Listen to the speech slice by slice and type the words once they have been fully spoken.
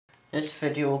This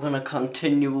video we're going to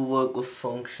continue work with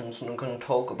functions, and I'm going to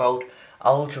talk about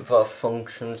algebra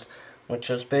functions, which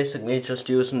is basically just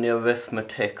using the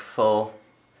arithmetic for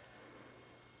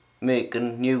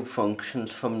making new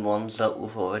functions from ones that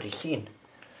we've already seen.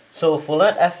 So if we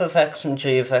let f of x and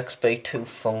g of x be two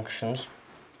functions,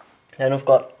 then we've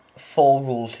got four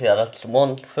rules here. That's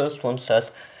the first one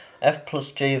says f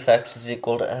plus g of x is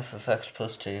equal to f of x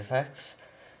plus g of x.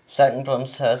 Second one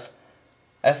says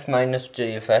f minus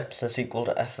g of x is equal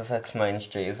to f of x minus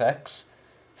g of x.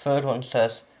 Third one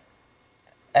says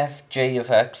fg of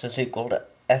x is equal to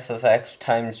f of x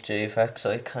times g of x,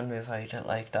 so you can rewrite it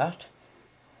like that.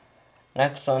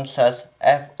 Next one says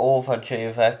f over g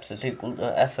of x is equal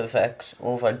to f of x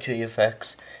over g of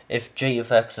x if g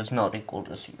of x is not equal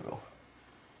to 0.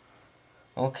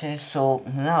 Okay, so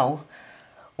now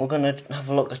we're going to have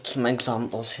a look at some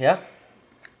examples here.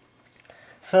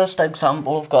 First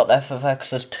example, we've got f of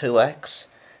x is 2x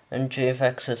and g of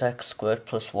x is x squared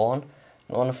plus 1.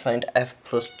 We want to find f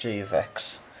plus g of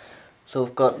x. So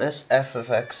we've got this f of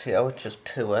x here, which is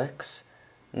 2x,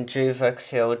 and g of x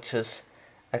here, which is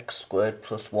x squared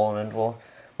plus 1. And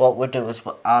what we'll do is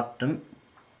we'll add them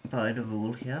by the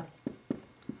rule here.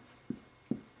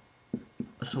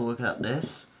 So we get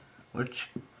this, which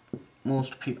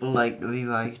most people like to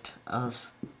rewrite as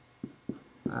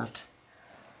that.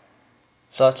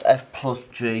 So that's f plus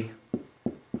g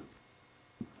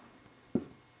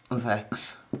of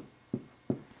x.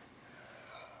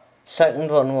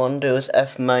 Second one we want to do is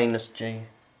f minus g.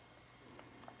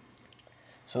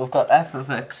 So we've got f of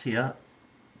x here,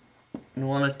 and we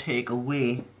want to take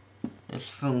away this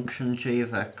function g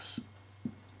of x.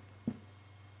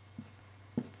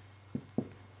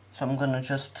 So I'm going to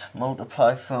just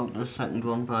multiply throughout the second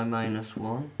one by minus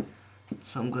 1.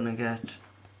 So I'm going to get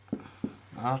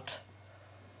that,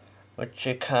 which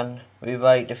you can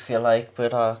rewrite if you like,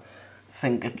 but I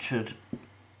think it should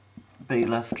be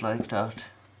left like that.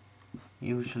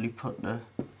 Usually put the,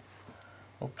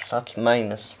 oops, that's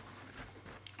minus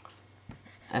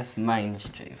f minus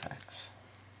g of x.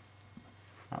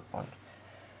 That one.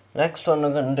 Next one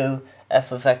we're going to do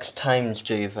f of x times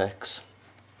g of x.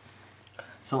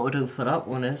 So what we'll do for that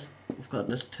one is, we've got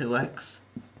this 2x,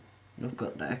 and we've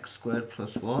got the x squared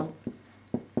plus 1,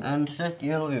 and that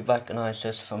you'll recognise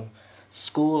this from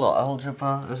school or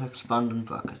algebra as expanding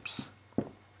brackets,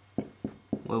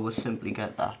 where we'll simply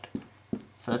get that.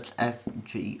 So that's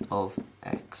fg of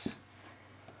x.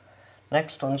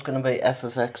 Next one's going to be f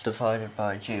of x divided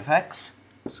by g of x,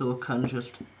 so we can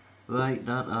just write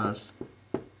that as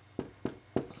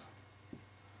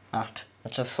that.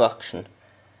 It's a fraction.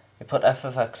 You put f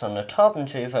of x on the top and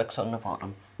g of x on the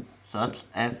bottom. So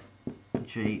that's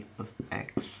fg of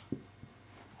x.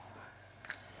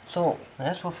 So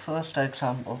there's our first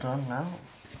example done now.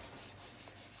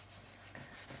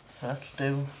 Let's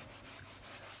do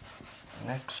the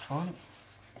next one.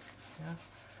 Yeah.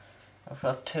 I've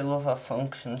got two other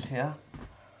functions here.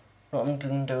 What I'm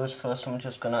going to do is first I'm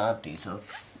just going to add these up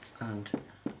and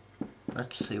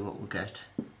let's see what we get.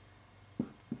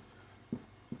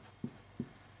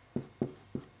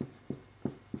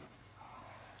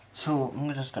 So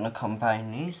I'm just going to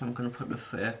combine these. I'm going to put the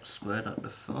 3x squared at the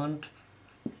front.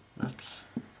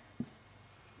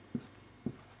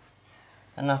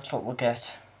 That's what we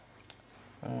get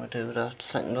when we do that.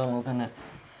 Second one we're going to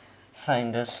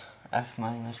find is f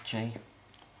minus g.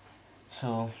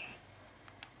 So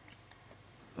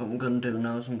what I'm going to do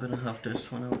now is I'm going to have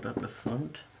this one out at the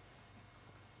front.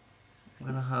 I'm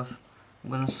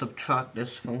going to subtract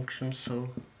this function,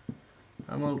 so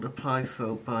I multiply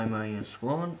through by minus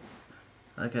 1.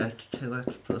 I get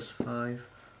 2x plus 5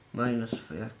 minus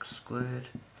 3x squared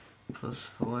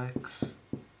plus 4x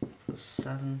plus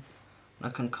 7. I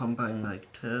can combine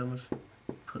like terms,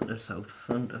 put this out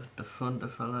front at the front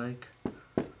if I like.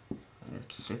 I get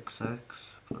 6x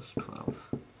plus 12.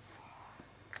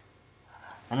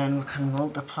 And then we can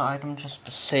multiply them just the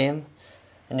same,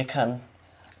 and you can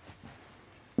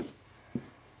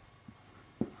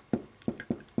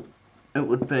it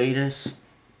would be this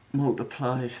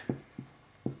multiplied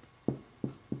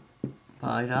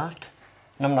by that.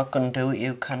 And I'm not going to do it,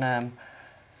 you can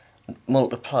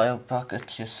multiply out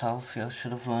brackets yourself. You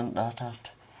should have learnt that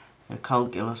at a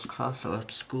calculus class or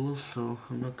at school, so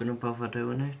I'm not going to bother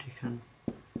doing it. You can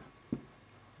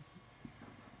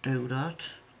do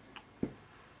that.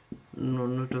 And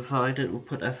when we divide it, we'll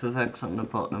put f of x on the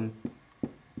bottom,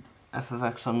 f of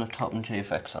x on the top and g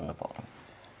of x on the bottom.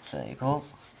 So there you go.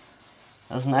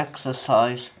 As an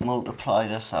exercise, multiply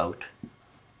this out.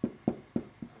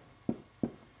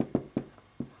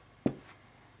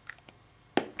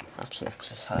 That's an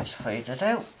exercise for you to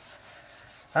do.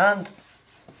 And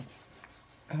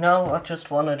now I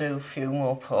just want to do a few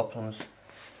more problems.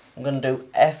 I'm going to do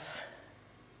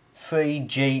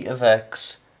f3g of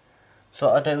x. So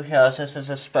what I do here is, this is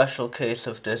a special case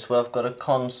of this where I've got a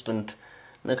constant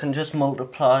and I can just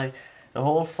multiply the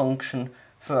whole function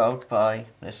throughout by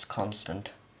this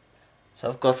constant. So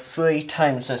I've got 3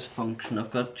 times this function.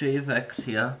 I've got g of x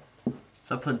here, so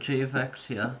I put g of x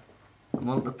here, I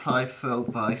multiply it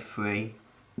throughout by 3,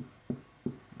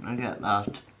 and I get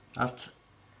that. That's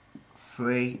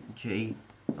 3g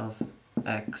of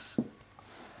x.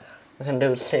 I can do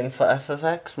the same for f of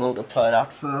x, multiply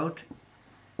that throughout.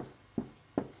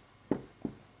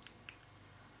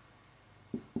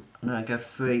 And I get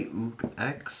 3 root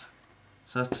x,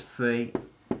 so that's 3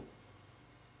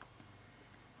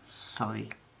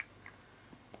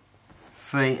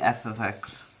 f of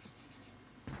x.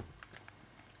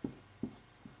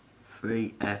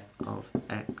 3f of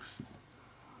x.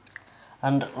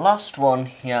 And last one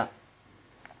here,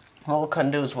 what we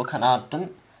can do is we can add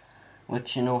them,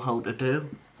 which you know how to do.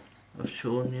 I've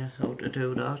shown you how to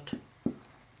do that.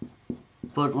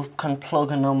 But we can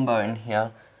plug a number in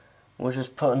here. We'll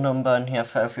just put a number in here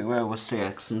for everywhere we see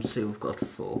x and see we've got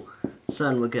 4. So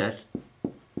then we get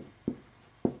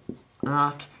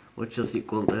that, which is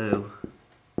equal to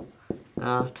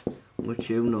that, which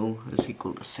you know is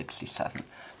equal to 67.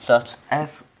 So that's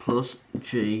f plus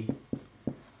g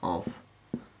of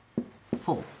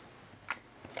 4.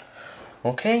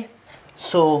 Okay,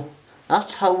 so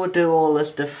that's how we do all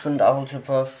these different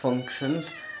algebra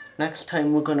functions. Next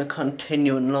time we're going to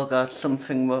continue and look at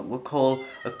something what we call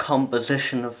a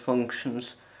composition of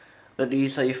functions. But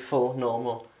these are your 4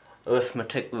 normal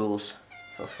arithmetic rules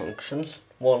for functions.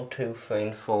 1, 2, 3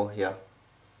 and 4 here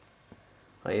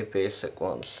are your basic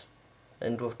ones.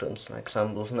 And we've done some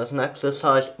examples. And as an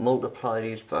exercise, multiply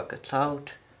these brackets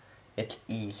out. It's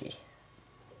easy.